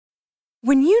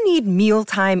When you need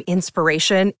mealtime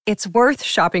inspiration, it's worth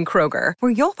shopping Kroger,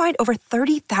 where you'll find over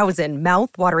 30,000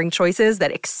 mouth-watering choices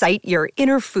that excite your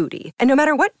inner foodie. And no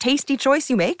matter what tasty choice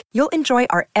you make, you'll enjoy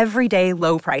our everyday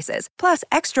low prices, plus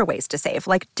extra ways to save,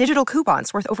 like digital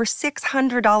coupons worth over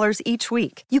 $600 each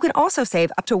week. You can also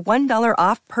save up to $1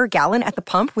 off per gallon at the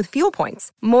pump with fuel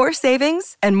points. More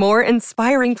savings and more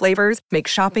inspiring flavors make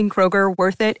shopping Kroger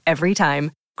worth it every time.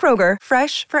 Kroger,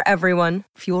 fresh for everyone.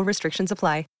 Fuel restrictions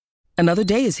apply. Another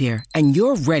day is here, and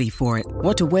you're ready for it.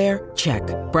 What to wear? Check.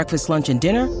 Breakfast, lunch, and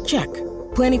dinner? Check.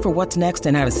 Planning for what's next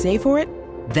and how to save for it?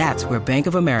 That's where Bank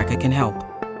of America can help.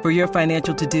 For your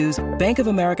financial to-dos, Bank of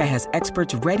America has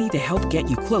experts ready to help get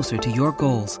you closer to your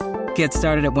goals. Get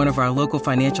started at one of our local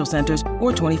financial centers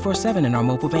or 24/7 in our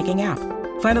mobile banking app.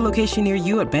 Find a location near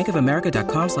you at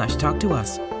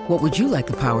bankofamerica.com/talktous. What would you like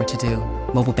the power to do?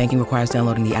 Mobile banking requires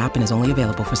downloading the app and is only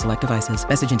available for select devices.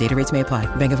 Message and data rates may apply.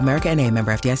 Bank of America N.A.,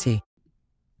 member FDIC.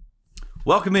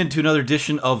 Welcome into another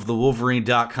edition of the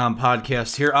Wolverine.com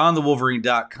podcast here on the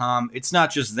Wolverine.com. It's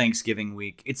not just Thanksgiving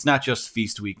week. It's not just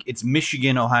Feast week. It's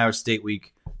Michigan-Ohio State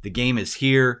week. The game is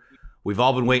here. We've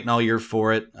all been waiting all year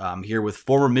for it. I'm here with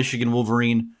former Michigan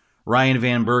Wolverine Ryan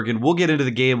Van Bergen. We'll get into the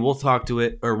game. We'll talk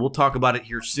about it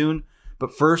here soon.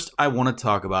 But first, I want to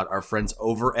talk about our friends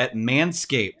over at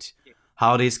Manscaped.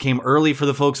 Holidays came early for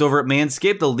the folks over at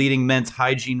Manscaped, the leading men's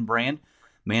hygiene brand.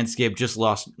 Manscaped just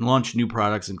launched new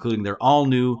products, including their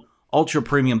all-new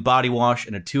ultra-premium body wash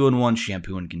and a 2-in-1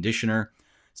 shampoo and conditioner.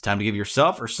 It's time to give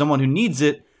yourself or someone who needs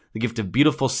it the gift of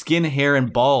beautiful skin, hair,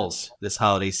 and balls this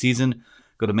holiday season.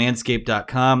 Go to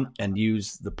manscaped.com and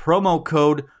use the promo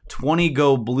code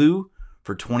 20GoBlue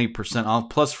for 20% off,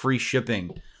 plus free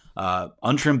shipping.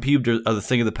 Untrimmed pubes are the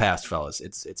thing of the past, fellas.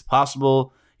 It's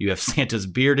possible. You have Santa's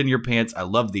beard in your pants. I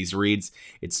love these reads.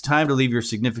 It's time to leave your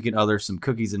significant other some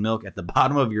cookies and milk at the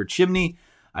bottom of your chimney.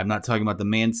 I'm talking about the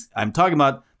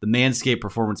Manscaped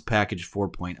Performance Package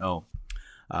 4.0.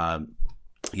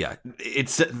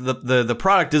 It's the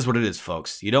product is what it is,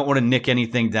 folks. You don't want to nick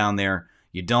anything down there.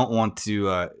 You don't want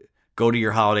to go to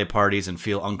your holiday parties and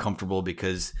feel uncomfortable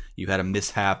because you had a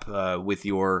mishap with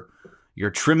your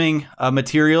trimming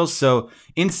materials. So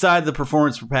inside the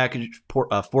Performance Package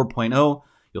 4.0,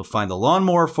 you'll find the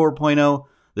Lawnmower 4.0.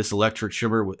 This electric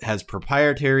trimmer has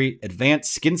proprietary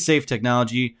advanced skin-safe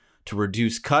technology to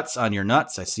reduce cuts on your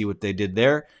nuts. I see what they did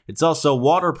there. It's also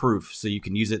waterproof, so you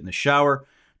can use it in the shower.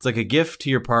 It's like a gift to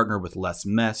your partner with less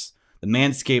mess. The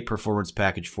Manscaped Performance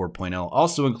Package 4.0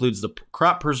 also includes the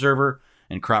Crop Preserver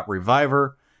and Crop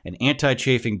Reviver, an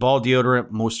anti-chafing ball deodorant,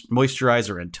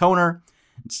 moisturizer, and toner.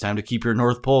 It's time to keep your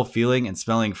North Pole feeling and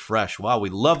smelling fresh. Wow, we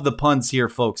love the puns here,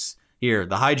 folks. Here,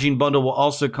 the hygiene bundle will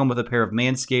also come with a pair of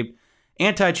Manscaped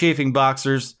anti-chafing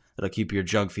boxers that'll keep your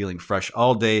junk feeling fresh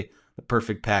all day. The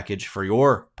perfect package for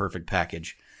your perfect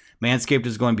package. Manscaped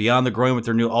is going beyond the groin with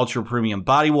their new ultra premium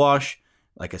body wash.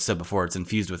 Like I said before, it's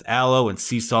infused with aloe and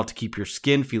sea salt to keep your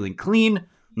skin feeling clean,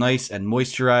 nice, and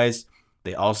moisturized.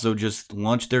 They also just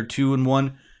launched their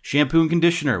 2-in-1 shampoo and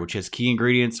conditioner, which has key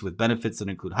ingredients with benefits that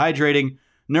include hydrating,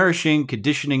 nourishing,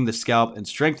 conditioning the scalp, and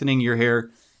strengthening your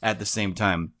hair at the same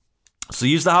time. So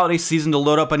use the holiday season to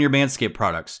load up on your Manscaped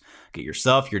products. Get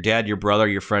yourself, your dad, your brother,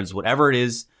 your friends, whatever it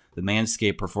is, the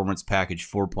Manscaped Performance Package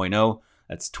 4.0.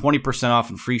 That's 20% off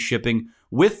and free shipping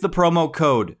with the promo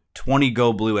code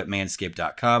 20GoBlue at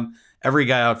manscaped.com. Every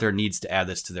guy out there needs to add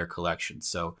this to their collection.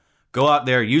 So go out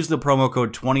there, use the promo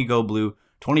code 20GoBlue,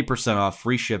 20% off,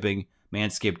 free shipping,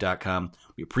 manscaped.com.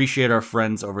 We appreciate our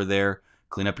friends over there.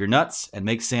 Clean up your nuts and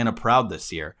make Santa proud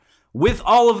this year. With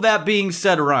all of that being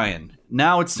said, Ryan,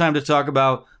 now it's time to talk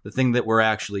about the thing that we're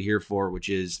actually here for, which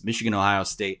is Michigan-Ohio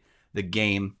State, the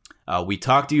game. We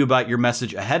talked to you about your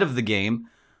message ahead of the game.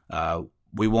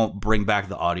 We won't bring back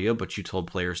the audio, but you told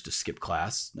players to skip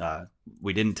class.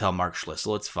 We didn't tell Mark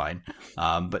Schlissel. It's fine.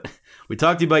 But we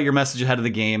talked to you about your message ahead of the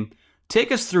game.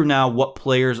 Take us through now what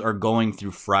players are going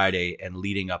through Friday and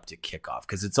leading up to kickoff,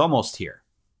 because it's almost here.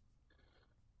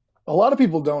 A lot of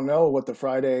people don't know what the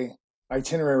Friday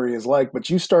itinerary is like, but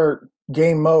you start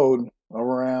game mode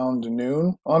around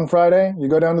noon on Friday. You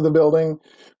go down to the building.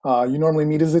 You normally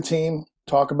meet as a team,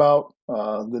 talk about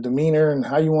the demeanor and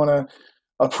how you want to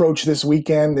approach this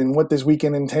weekend and what this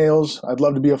weekend entails. I'd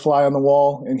love to be a fly on the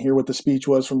wall and hear what the speech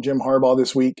was from Jim Harbaugh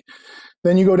this week.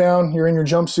 Then you go down, you're in your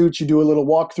jumpsuits, you do a little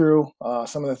walkthrough,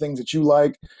 some of the things that you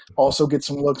like, also get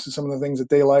some looks at some of the things that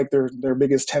they like, their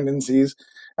biggest tendencies.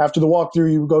 After the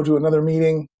walkthrough, you go to another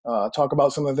meeting, talk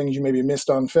about some of the things you maybe missed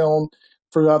on film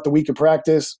throughout the week of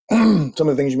practice, some of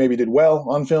the things you maybe did well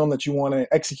on film that you want to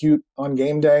execute on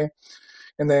game day.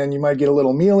 and then you might get a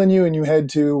little meal in you, and you head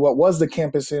to what was the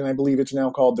campus inn. I believe it's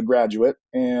now called the Graduate,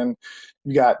 and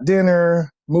you got dinner,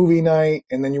 movie night,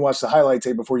 and then you watch the highlight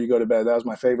tape before you go to bed. That was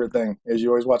my favorite thing, is you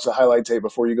always watch the highlight tape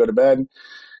before you go to bed.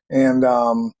 And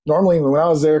normally when I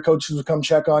was there, coaches would come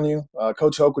check on you.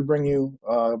 Coach Hoke would bring you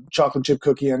chocolate chip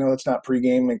cookie. I know it's not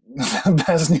pregame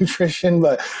best nutrition,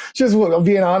 but just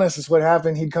being honest, it's what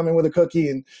happened. He'd come in with a cookie,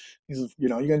 and he's, you're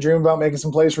going to dream about making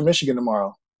some plays for Michigan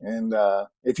tomorrow. And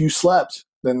if you slept,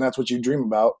 then that's what you dream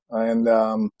about. And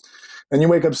then you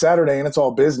wake up Saturday, and it's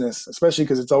all business, especially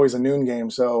because it's always a noon game.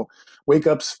 So wake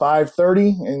up's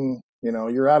 5:30, and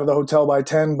you're out of the hotel by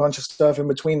 10. Bunch of stuff in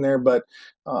between there, but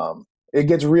it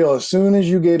gets real. As soon as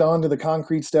you get onto the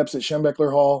concrete steps at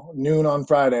Schembechler Hall, noon on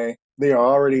Friday, they are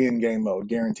already in game mode,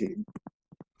 guaranteed.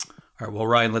 All right, well,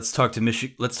 Ryan, let's talk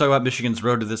about Michigan's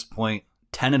road to this point.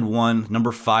 10-1,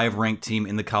 number 5 ranked team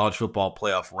in the college football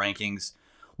playoff rankings.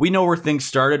 We know where things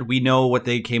started. We know what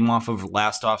they came off of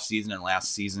last offseason and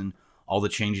last season, all the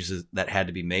changes that had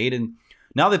to be made. And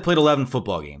now they played 11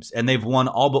 football games, and they've won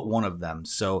all but one of them.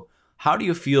 So how do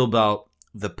you feel about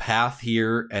the path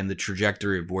here and the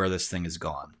trajectory of where this thing has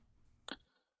gone?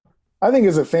 I think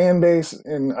as a fan base,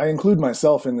 and I include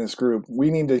myself in this group, we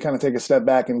need to kind of take a step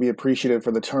back and be appreciative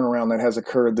for the turnaround that has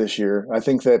occurred this year. I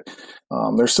think that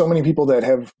there's so many people that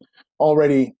have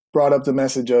already brought up the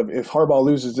message of, if Harbaugh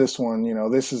loses this one,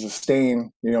 this is a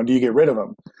stain, do you get rid of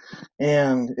him?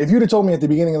 And if you'd have told me at the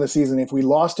beginning of the season, if we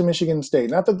lost to Michigan State,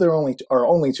 not that there are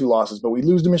only 2 losses, but we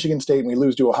lose to Michigan State and we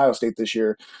lose to Ohio State this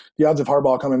year, the odds of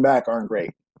Harbaugh coming back aren't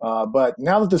great. But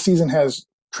now that the season has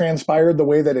transpired the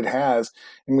way that it has,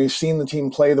 and we've seen the team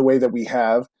play the way that we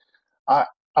have,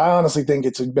 I honestly think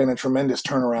it's been a tremendous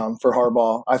turnaround for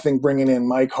Harbaugh. I think bringing in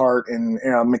Mike Hart and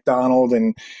McDonald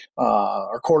and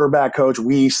our quarterback coach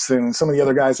Weiss and some of the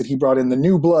other guys that he brought in, the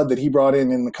new blood that he brought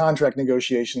in the contract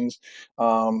negotiations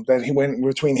that he went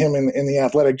between him and the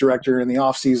athletic director in the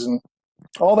offseason,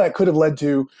 all that could have led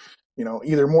to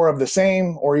either more of the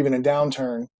same or even a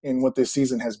downturn in what this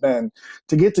season has been.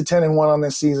 To get to 10-1 on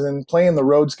this season, playing the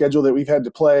road schedule that we've had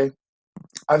to play,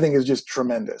 I think is just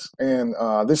tremendous. And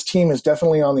this team is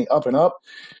definitely on the up and up.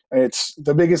 It's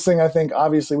the biggest thing. I think,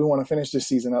 obviously, we want to finish this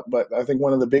season up, but I think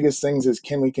one of the biggest things is,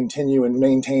 can we continue and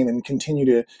maintain and continue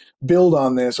to build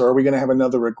on this, or are we going to have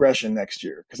another regression next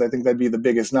year? Because I think that'd be the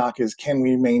biggest knock, is, can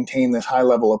we maintain this high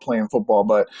level of playing football?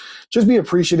 But just be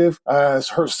appreciative. I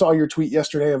saw your tweet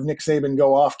yesterday of Nick Saban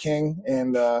go off king,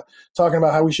 and talking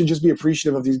about how we should just be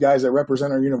appreciative of these guys that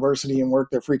represent our university and work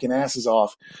their freaking asses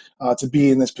off to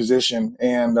be in this position.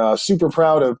 And super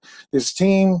proud of this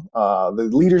team, the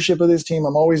leadership of this team.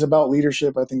 I'm always about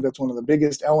leadership. I think that's one of the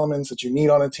biggest elements that you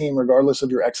need on a team, regardless of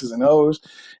your X's and O's.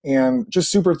 And just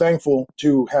super thankful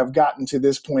to have gotten to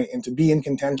this point and to be in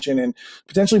contention and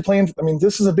potentially playing. I mean,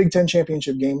 this is a Big Ten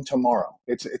championship game tomorrow.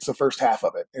 It's the first half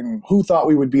of it. And who thought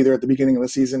we would be there at the beginning of the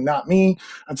season? Not me.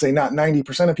 I'd say not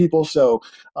 90% of people. So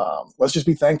let's just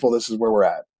be thankful this is where we're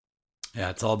at. Yeah,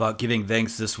 it's all about giving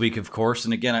thanks this week, of course.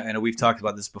 And again, I know we've talked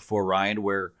about this before, Ryan,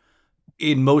 where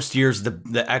in most years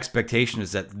the expectation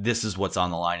is that this is what's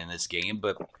on the line in this game.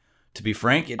 But to be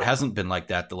frank, it hasn't been like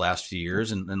that the last few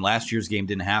years, and last year's game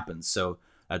didn't happen. So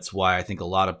that's why I think a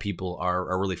lot of people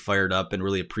are really fired up and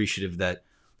really appreciative that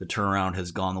the turnaround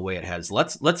has gone the way it has.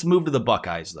 Let's move to the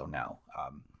Buckeyes, though, now.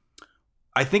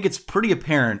 I think it's pretty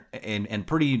apparent and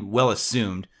pretty well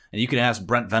assumed, and you can ask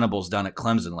Brent Venables down at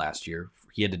Clemson last year.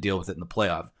 He had to deal with it in the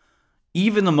playoff.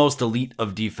 Even the most elite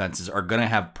of defenses are going to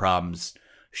have problems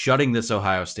shutting this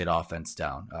Ohio State offense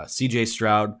down. C.J.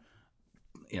 Stroud,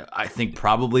 I think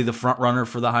probably the front runner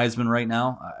for the Heisman right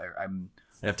now.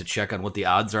 I have to check on what the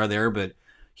odds are there, but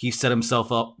he set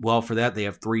himself up well for that. They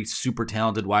have 3 super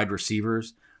talented wide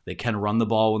receivers. They can run the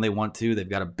ball when they want to. They've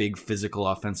got a big physical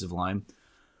offensive line.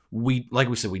 Like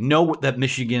we said, we know that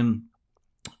Michigan,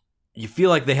 you feel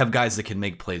like they have guys that can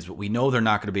make plays, but we know they're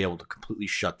not going to be able to completely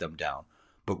shut them down.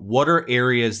 But what are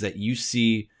areas that you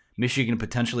see Michigan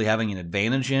potentially having an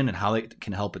advantage in, and how it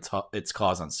can help its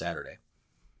cause on Saturday?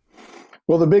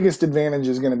 Well, the biggest advantage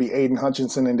is going to be Aiden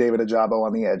Hutchinson and David Ajabo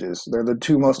on the edges. They're the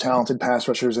 2 most talented pass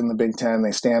rushers in the Big Ten.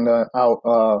 They stand out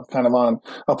kind of on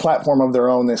a platform of their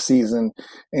own this season.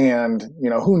 And,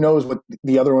 who knows what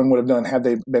the other one would have done had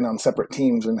they been on separate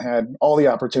teams and had all the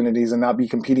opportunities and not be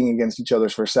competing against each other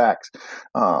for sacks.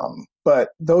 But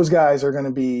those guys are going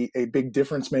to be a big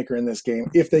difference maker in this game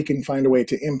if they can find a way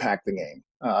to impact the game.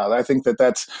 I think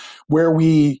that's where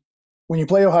when you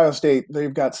play Ohio State,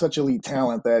 they've got such elite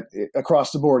talent that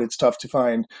across the board, it's tough to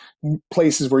find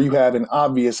places where you have an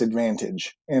obvious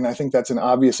advantage. And I think that's an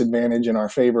obvious advantage in our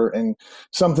favor, and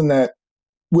something that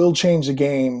will change the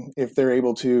game if they're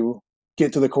able to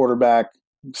get to the quarterback,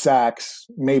 sacks,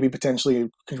 maybe potentially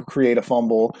create a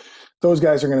fumble. Those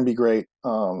guys are going to be great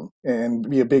and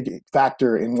be a big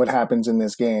factor in what happens in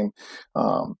this game.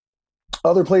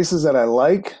 Other places that I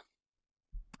like,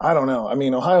 I don't know. I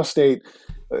mean, Ohio State,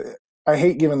 I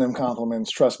hate giving them compliments.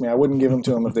 Trust me, I wouldn't give them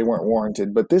to them if they weren't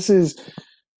warranted. But this is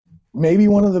maybe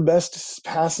one of the best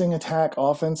passing attack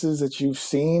offenses that you've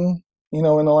seen, in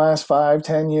the last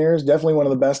 5-10 years. Definitely one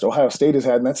of the best Ohio State has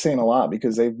had, and that's saying a lot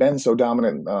because they've been so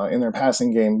dominant in their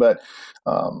passing game. But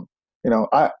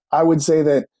I would say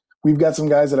that we've got some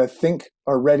guys that I think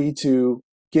are ready to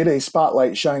get a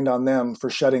spotlight shined on them for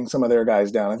shutting some of their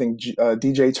guys down. I think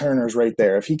DJ Turner's right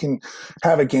there. If he can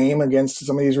have a game against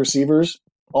some of these receivers,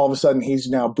 all of a sudden he's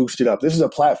now boosted up. This is a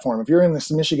platform. If you're in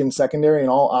this Michigan secondary and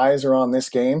all eyes are on this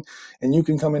game and you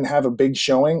can come in and have a big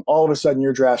showing, all of a sudden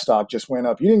your draft stock just went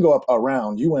up. You didn't go up a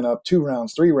round. You went up 2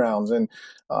 rounds, 3 rounds. And,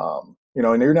 and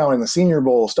you're now in the Senior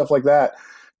Bowl, stuff like that.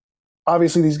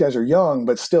 Obviously these guys are young,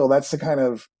 but still that's the kind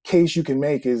of case you can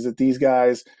make, is that these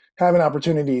guys have an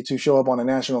opportunity to show up on a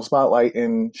national spotlight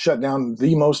and shut down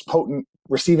the most potent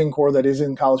receiving core that is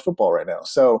in college football right now.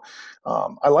 So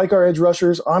I like our edge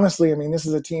rushers. Honestly, I mean, this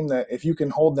is a team that if you can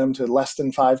hold them to less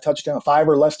than 5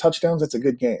 or less touchdowns, it's a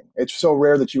good game. It's so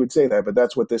rare that you would say that, but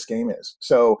that's what this game is.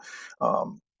 So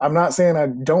I'm not saying I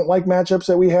don't like matchups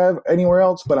that we have anywhere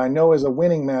else, but I know as a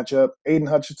winning matchup, Aiden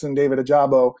Hutchinson, David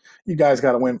Ajabo, you guys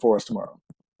got to win for us tomorrow.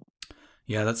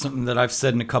 Yeah, that's something that I've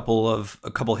said in a couple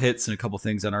hits and a couple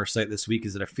things on our site this week,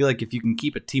 is that I feel like if you can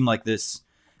keep a team like this,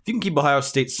 if you can keep Ohio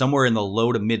State somewhere in the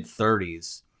low to mid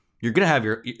 30s, you're going to have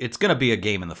it's going to be a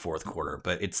game in the fourth quarter,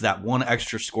 but it's that one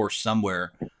extra score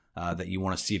somewhere that you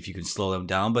want to see if you can slow them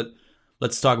down. But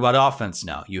let's talk about offense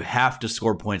now. You have to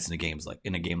score points in a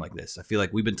game like this. I feel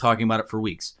like we've been talking about it for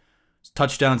weeks.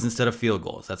 Touchdowns instead of field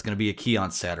goals. That's going to be a key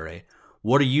on Saturday.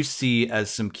 What do you see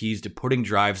as some keys to putting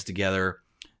drives together?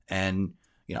 And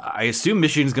I assume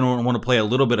Michigan's going to want to play a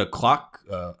little bit of clock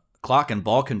and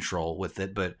ball control with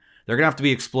it, but they're going to have to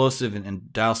be explosive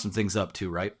and dial some things up too,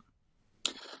 right?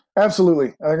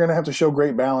 Absolutely. They're going to have to show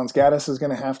great balance. Gaddis is going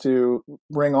to have to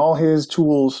bring all his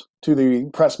tools to the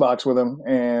press box with him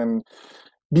and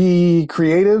be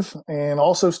creative and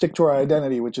also stick to our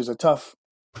identity, which is a tough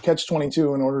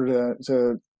catch-22 in order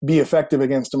to be effective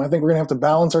against them. I think we're going to have to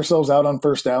balance ourselves out on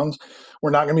first downs. We're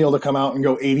not going to be able to come out and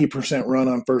go 80% run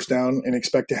on first down and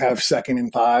expect to have 2nd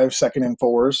and 5, 2nd and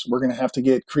 4s. We're going to have to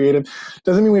get creative.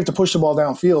 Doesn't mean we have to push the ball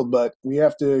downfield, but we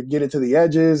have to get it to the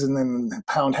edges and then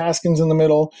pound Haskins in the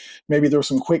middle. Maybe throw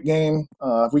some quick game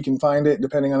if we can find it,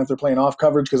 depending on if they're playing off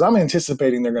coverage, because I'm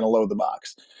anticipating they're going to load the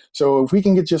box. So if we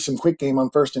can get just some quick game on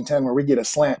 1st and 10 where we get a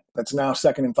slant that's now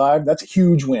 2nd and 5, that's a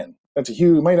huge win.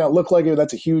 It might not look like it, but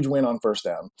that's a huge win on first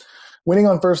down. Winning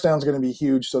on first down is going to be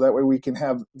huge, so that way we can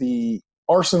have the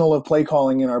arsenal of play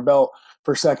calling in our belt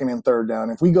for 2nd and 3rd down.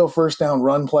 If we go first down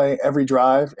run play every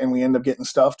drive and we end up getting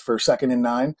stuffed for 2nd and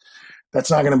 9, that's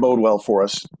not going to bode well for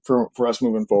us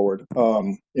moving forward.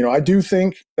 I do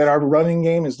think that our running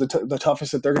game is the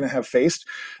toughest that they're going to have faced.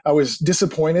 I was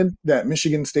disappointed that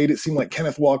Michigan State, it seemed like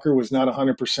Kenneth Walker was not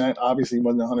 100%. Obviously, he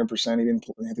wasn't 100%.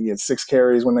 I think he had 6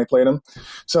 carries when they played him.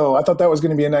 So I thought that was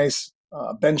going to be a nice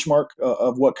benchmark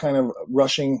of what kind of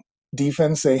rushing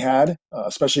defense they had,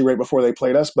 especially right before they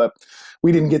played us. But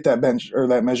we didn't get that bench or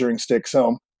that measuring stick.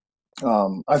 So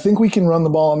I think we can run the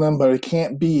ball on them, but it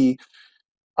can't be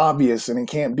obvious and it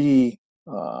can't be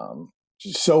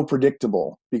so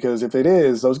predictable, because if it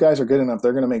is, those guys are good enough.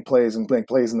 They're going to make plays in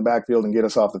the backfield and get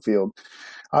us off the field.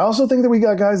 I also think that we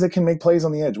got guys that can make plays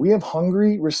on the edge. We have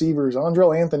hungry receivers.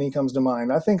 Andrell Anthony comes to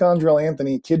mind. I think Andrell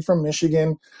Anthony, kid from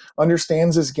Michigan,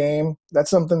 understands this game. That's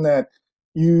something that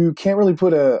you can't really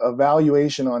put a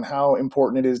valuation on how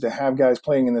important it is to have guys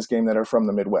playing in this game that are from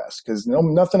the Midwest, because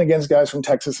nothing against guys from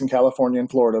Texas and California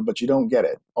and Florida, but you don't get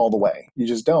it all the way. You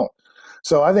just don't.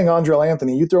 So I think Andrell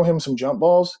Anthony, you throw him some jump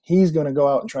balls, he's going to go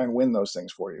out and try and win those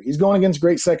things for you. He's going against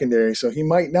great secondary, so he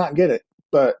might not get it.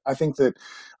 But I think that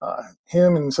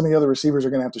him and some of the other receivers are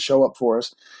going to have to show up for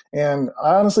us. And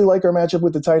I honestly like our matchup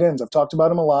with the tight ends. I've talked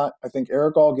about him a lot. I think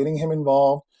Eric All getting him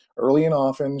involved early and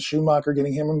often, Schumacher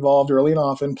getting him involved early and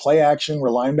often, play action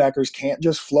where linebackers can't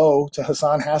just flow to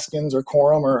Hassan Haskins or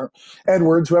Corum or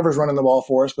Edwards, whoever's running the ball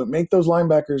for us, but make those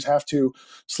linebackers have to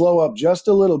slow up just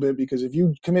a little bit, because if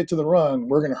you commit to the run,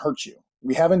 we're going to hurt you.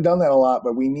 We haven't done that a lot,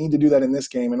 but we need to do that in this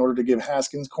game in order to give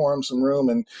Haskins, Corum some room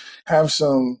and have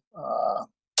some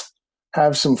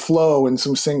flow and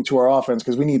some sync to our offense,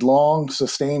 because we need long,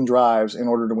 sustained drives in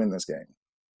order to win this game.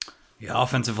 Yeah,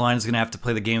 offensive line is going to have to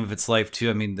play the game of its life,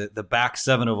 too. I mean, the back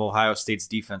 7 of Ohio State's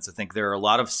defense, I think there are a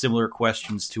lot of similar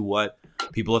questions to what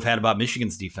people have had about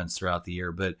Michigan's defense throughout the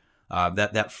year. But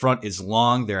That front is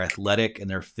long, they're athletic, and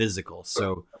they're physical.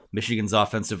 So Michigan's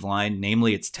offensive line,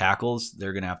 namely its tackles,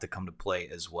 they're going to have to come to play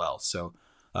as well. So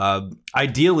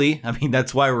ideally, I mean,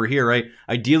 that's why we're here, right?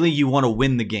 Ideally, you want to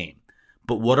win the game.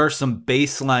 But what are some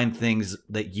baseline things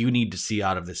that you need to see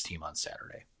out of this team on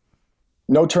Saturday?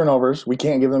 No turnovers. We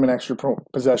can't give them an extra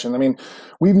possession. I mean,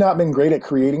 we've not been great at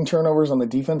creating turnovers on the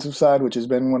defensive side, which has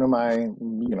been one of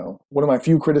my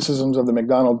few criticisms of the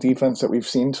McDonald defense that we've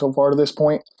seen so far to this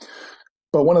point.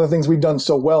 But one of the things we've done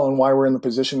so well and why we're in the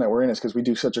position that we're in is because we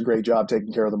do such a great job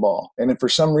taking care of the ball. And if for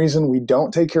some reason we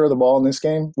don't take care of the ball in this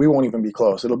game, we won't even be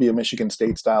close. It'll be a Michigan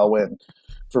State style win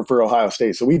for Ohio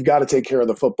State. So we've got to take care of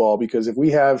the football, because if we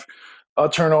have a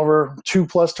turnover,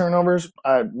 2+ turnovers,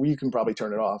 we can probably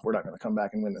turn it off. We're not going to come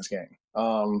back and win this game.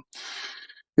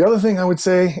 The other thing I would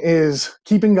say is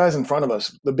keeping guys in front of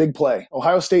us, the big play.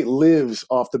 Ohio State lives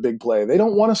off the big play. They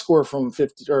don't want to score from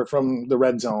 50 or from the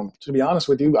red zone, to be honest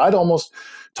with you. I'd almost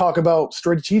talk about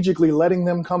strategically letting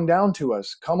them come down to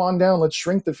us. Come on down. Let's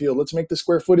shrink the field. Let's make the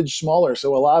square footage smaller.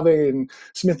 So Olave and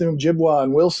Smith and Jibwa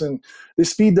and Wilson,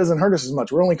 this speed doesn't hurt us as much.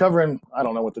 We're only covering, I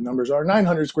don't know what the numbers are,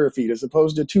 900 square feet as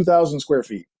opposed to 2,000 square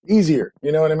feet. Easier.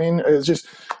 You know what I mean? It's just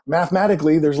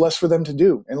mathematically, there's less for them to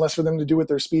do and less for them to do with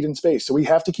their speed and space. So we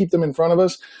have to keep them in front of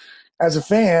us. As a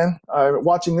fan,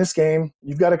 watching this game,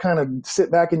 you've got to kind of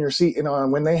sit back in your seat,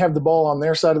 and when they have the ball on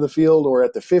their side of the field or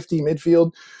at the 50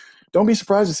 midfield, don't be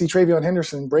surprised to see Travion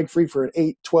Henderson break free for an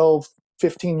 8, 12,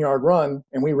 15-yard run,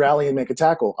 and we rally and make a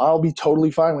tackle. I'll be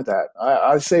totally fine with that.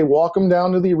 I say walk them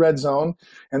down to the red zone,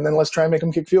 and then let's try and make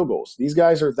them kick field goals. These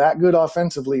guys are that good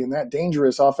offensively and that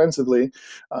dangerous offensively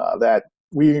that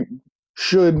we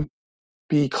should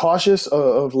be cautious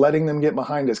of letting them get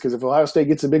behind us, because if Ohio State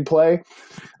gets a big play,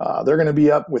 they're going to be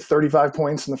up with 35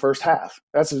 points in the first half.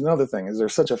 That's another thing, is they're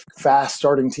such a fast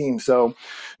starting team. So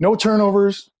no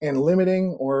turnovers and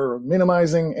limiting or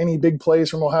minimizing any big plays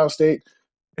from Ohio State,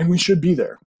 and we should be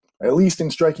there, at least in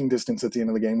striking distance at the end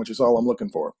of the game, which is all I'm looking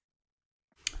for.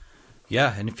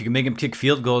 Yeah, and if you can make them kick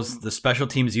field goals, the special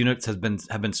teams units have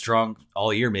been strong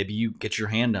all year. Maybe you get your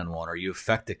hand on one, or you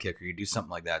affect the kick, or you do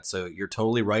something like that. So you're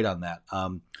totally right on that.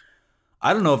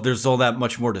 I don't know if there's all that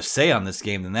much more to say on this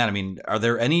game than that. I mean, are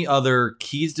there any other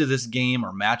keys to this game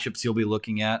or matchups you'll be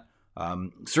looking at?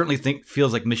 Certainly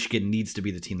feels like Michigan needs to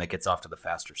be the team that gets off to the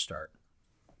faster start.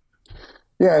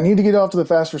 Yeah, I need to get off to the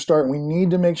faster start, and we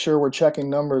need to make sure we're checking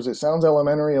numbers. It sounds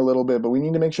elementary a little bit, but we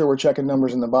need to make sure we're checking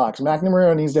numbers in the box.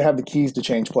 McNamara needs to have the keys to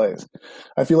change plays.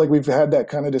 I feel like we've had that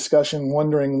kind of discussion,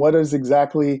 wondering what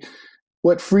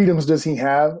freedoms does he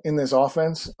have in this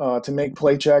offense to make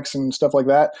play checks and stuff like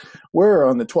that. We're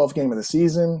on the 12th game of the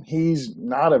season. He's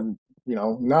not an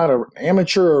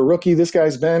amateur or rookie. This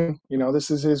guy's been,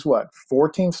 this is his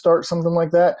 14th start, something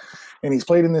like that, and he's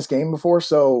played in this game before,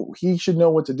 so he should know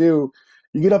what to do.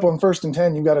 You get up on 1st and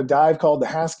 10, you've got a dive called to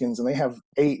Haskins, and they have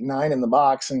 8, 9 in the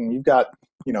box, and you've got,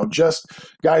 just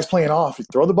guys playing off. You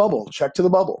throw the bubble, check to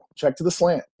the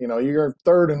slant. You're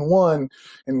 3rd and 1,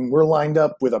 and we're lined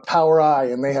up with a power eye,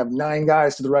 and they have 9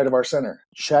 guys to the right of our center.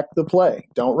 Check the play.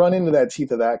 Don't run into that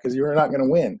teeth of that, because you're not going to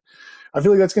win. I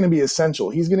feel like that's going to be essential.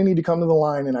 He's going to need to come to the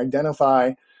line and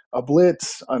identify a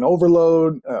blitz, an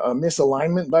overload, a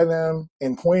misalignment by them,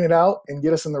 and point it out and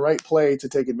get us in the right play to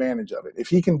take advantage of it. If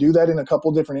he can do that in a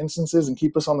couple different instances and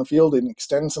keep us on the field and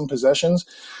extend some possessions,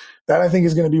 that I think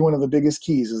is going to be one of the biggest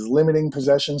keys, is limiting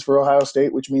possessions for Ohio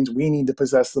State, which means we need to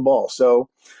possess the ball. So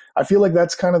I feel like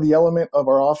that's kind of the element of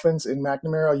our offense in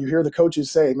McNamara. You hear the coaches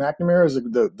say McNamara is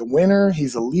the winner.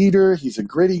 He's a leader. He's a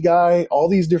gritty guy, all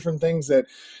these different things that,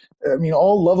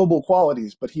 all lovable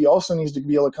qualities, but he also needs to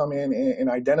be able to come in and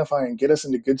identify and get us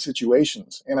into good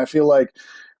situations. And I feel like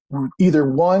either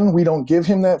 1, we don't give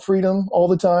him that freedom all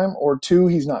the time, or 2,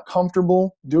 he's not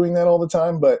comfortable doing that all the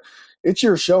time. But it's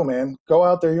your show, man. Go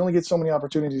out there. You only get so many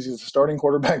opportunities as a starting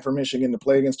quarterback for Michigan to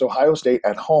play against Ohio State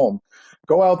at home.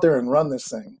 Go out there and run this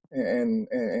thing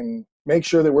and make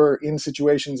sure that we're in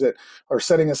situations that are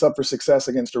setting us up for success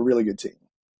against a really good team.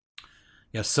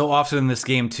 Yeah, so often in this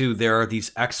game too, there are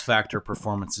these X factor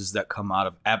performances that come out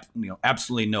of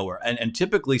absolutely nowhere, and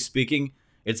typically speaking,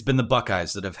 it's been the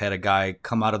Buckeyes that have had a guy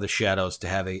come out of the shadows to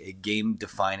have a game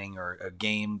defining or a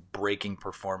game breaking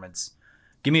performance.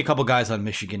 Give me a couple guys on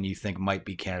Michigan you think might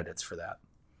be candidates for that.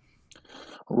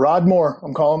 Rod Moore,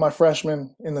 I'm calling my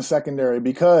freshman in the secondary,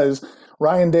 because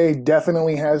Ryan Day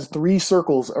definitely has 3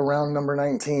 circles around number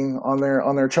 19 on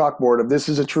their chalkboard of this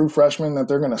is a true freshman that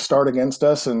they're going to start against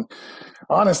us. And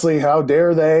honestly, how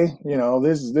dare they?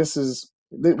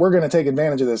 We're going to take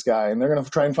advantage of this guy, and they're going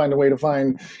to try and find a way to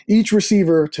find each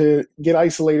receiver to get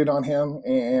isolated on him.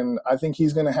 And I think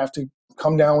he's going to have to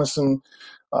come down with some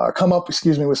come up,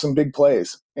 with some big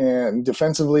plays. And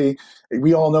defensively,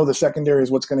 we all know the secondary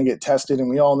is what's going to get tested, and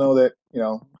we all know that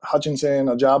Hutchinson,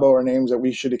 Ajabo are names that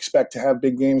we should expect to have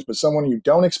big games. But someone you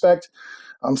don't expect,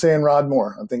 I'm saying Rod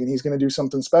Moore. I'm thinking he's going to do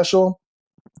something special.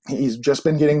 He's just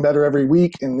been getting better every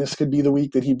week, and this could be the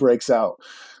week that he breaks out.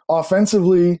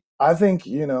 Offensively, I think,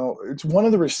 it's one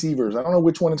of the receivers. I don't know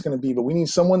which one it's going to be, but we need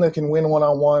someone that can win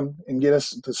one-on-one and get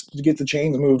us to get the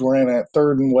chains moved. We're in at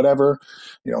third and whatever,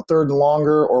 third and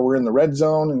longer, or we're in the red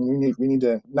zone, and we need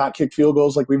to not kick field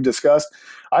goals like we've discussed.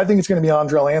 I think it's going to be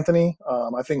Andrell Anthony.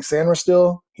 I think Sandra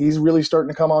still, he's really starting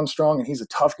to come on strong, and he's a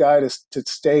tough guy to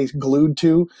stay glued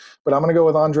to. But I'm going to go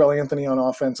with Andrell Anthony on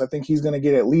offense. I think he's going to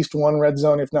get at least one red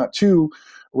zone, if not two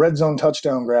red zone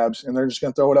touchdown grabs, and they're just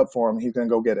going to throw it up for him. He's going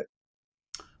to go get it.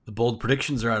 The bold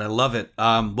predictions are out. I love it.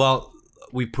 Well,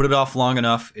 we put it off long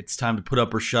enough. It's time to put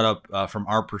up or shut up from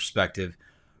our perspective.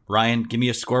 Ryan, give me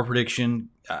a score prediction.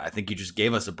 I think you just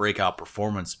gave us a breakout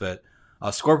performance, but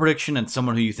a score prediction and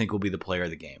someone who you think will be the player of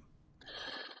the game.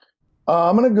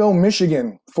 I'm going to go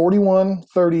Michigan,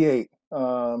 41-38.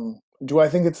 Do I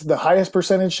think it's the highest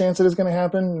percentage chance that it's going to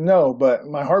happen? No, but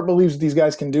my heart believes these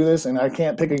guys can do this, and I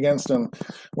can't pick against them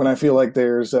when I feel like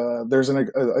there's a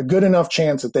good enough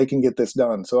chance that they can get this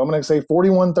done. So I'm going to say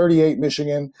 41-38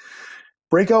 Michigan.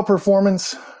 Breakout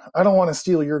performance, I don't want to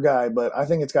steal your guy, but I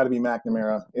think it's got to be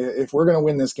McNamara. If we're going to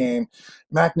win this game,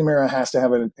 McNamara has to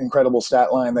have an incredible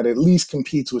stat line that at least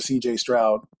competes with C.J.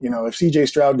 Stroud. If C.J.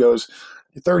 Stroud goes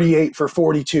 38 for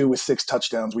 42 with 6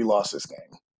 touchdowns, we lost this game.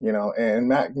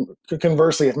 And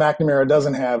conversely, if McNamara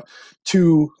doesn't have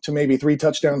 2 to maybe 3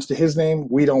 touchdowns to his name,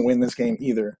 we don't win this game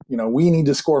either. We need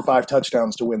to score 5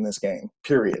 touchdowns to win this game,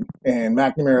 period. And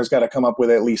McNamara's got to come up with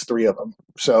at least 3 of them.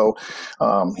 So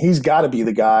he's got to be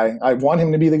the guy. I want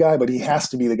him to be the guy, but he has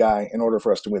to be the guy in order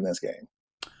for us to win this game.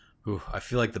 Ooh, I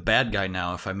feel like the bad guy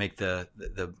now if I make the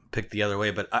pick the other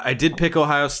way. But I did pick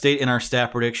Ohio State in our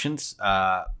stat predictions.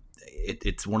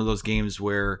 It's one of those games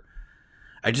where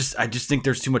I just think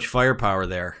there's too much firepower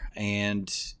there,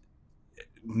 and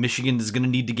Michigan is going to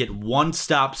need to get one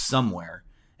stop somewhere,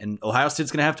 and Ohio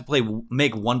State's going to have to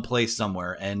make one play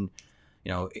somewhere. And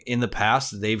in the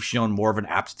past, they've shown more of an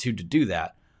aptitude to do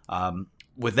that.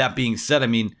 With that being said, I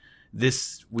mean,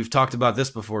 we've talked about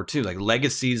this before too. Like,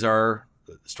 legacies are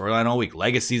the storyline all week.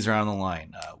 Legacies are on the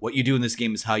line. What you do in this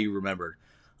game is how you remembered.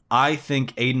 I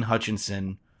think Aiden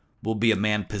Hutchinson will be a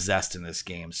man possessed in this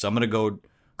game, so I'm going to go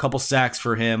couple sacks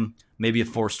for him, maybe a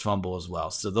forced fumble as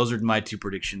well. So those are my 2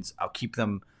 predictions. I'll keep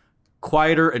them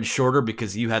quieter and shorter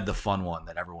because you had the fun one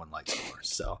that everyone likes more.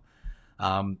 So,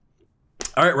 all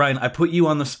right, Ryan, I put you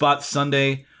on the spot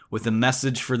Sunday with a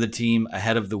message for the team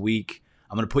ahead of the week.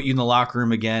 I'm going to put you in the locker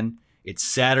room again. It's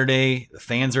Saturday. The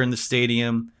fans are in the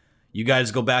stadium. You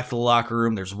guys go back to the locker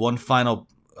room. There's one final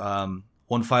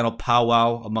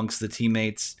powwow amongst the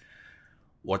teammates.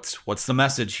 What's the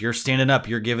message? You're standing up.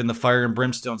 You're giving the fire and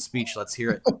brimstone speech. Let's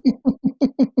hear it.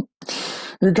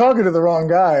 You're talking to the wrong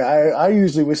guy. I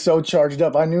usually was so charged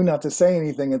up. I knew not to say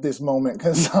anything at this moment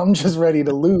because I'm just ready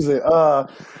to lose it.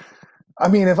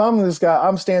 If I'm this guy,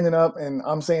 I'm standing up and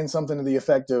I'm saying something to the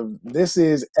effect of, this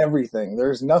is everything.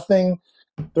 There's nothing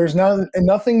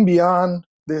beyond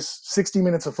this 60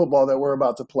 minutes of football that we're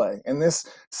about to play. And this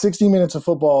 60 minutes of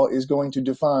football is going to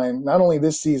define not only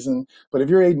this season, but if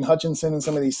you're Aiden Hutchinson and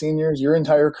some of these seniors, your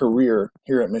entire career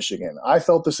here at Michigan. I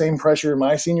felt the same pressure in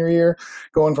my senior year,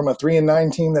 going from a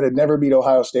 3-9 team that had never beat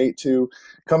Ohio State to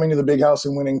coming to the big house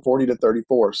and winning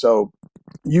 40-34. So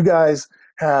you guys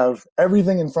have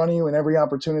everything in front of you and every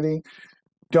opportunity.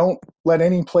 Don't let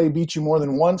any play beat you more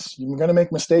than once. You're going to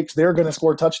make mistakes. They're going to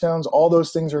score touchdowns. All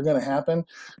those things are going to happen.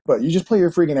 But you just play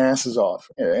your freaking asses off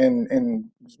and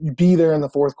be there in the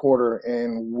fourth quarter,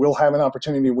 and we'll have an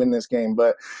opportunity to win this game.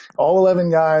 But all 11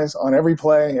 guys on every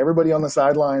play, everybody on the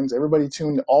sidelines, everybody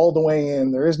tuned all the way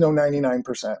in. There is no 99%,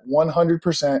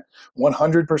 100%,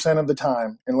 100% of the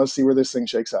time. And let's see where this thing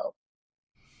shakes out.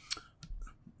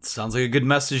 Sounds like a good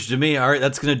message to me. All right,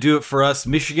 that's going to do it for us.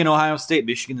 Michigan, Ohio State.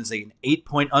 Michigan is an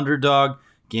 8-point underdog.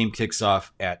 Game kicks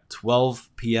off at 12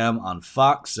 p.m. on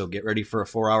Fox, so get ready for a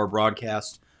 4-hour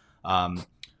broadcast.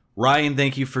 Ryan,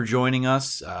 thank you for joining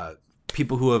us.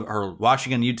 People who are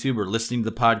watching on YouTube or listening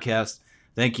to the podcast,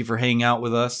 thank you for hanging out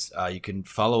with us. You can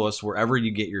follow us wherever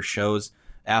you get your shows,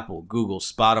 Apple, Google,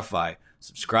 Spotify.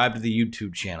 Subscribe to the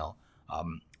YouTube channel.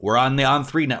 We're on the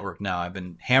On3 network now. I've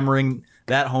been hammering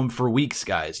that home for weeks,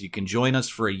 guys. You can join us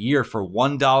for a year for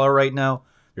 $1 right now.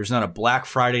 There's not a Black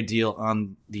Friday deal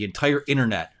on the entire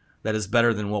internet that is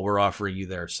better than what we're offering you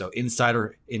there. So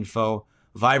insider info,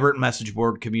 vibrant message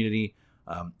board community,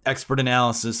 expert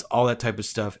analysis, all that type of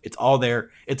stuff. It's all there.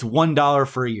 It's $1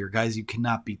 for a year. Guys, you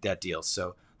cannot beat that deal.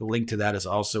 So the link to that is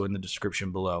also in the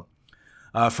description below.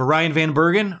 For Ryan Van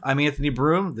Bergen, I'm Anthony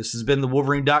Broom. This has been the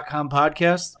Wolverine.com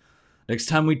podcast. Next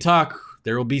time we talk,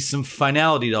 there will be some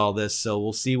finality to all this, so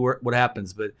we'll see what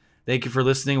happens. But thank you for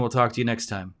listening. We'll talk to you next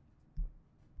time.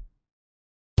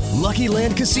 Lucky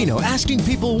Land Casino, asking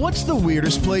people, what's the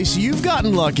weirdest place you've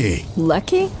gotten lucky?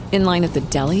 Lucky? In line at the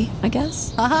deli, I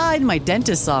guess? Aha, in my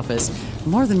dentist's office.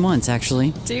 More than once,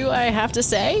 actually. Do I have to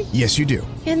say? Yes, you do.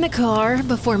 In the car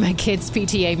before my kids'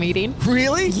 PTA meeting.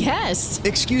 Really? Yes.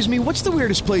 Excuse me, what's the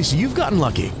weirdest place you've gotten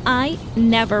lucky? I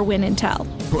never win and tell.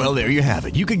 Well, there you have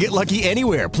it. You can get lucky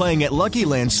anywhere, playing at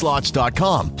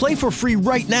LuckyLandSlots.com. Play for free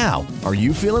right now. Are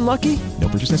you feeling lucky? No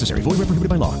purchase necessary. Void where prohibited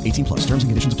by law. 18+. Terms and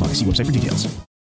conditions apply. See website for details.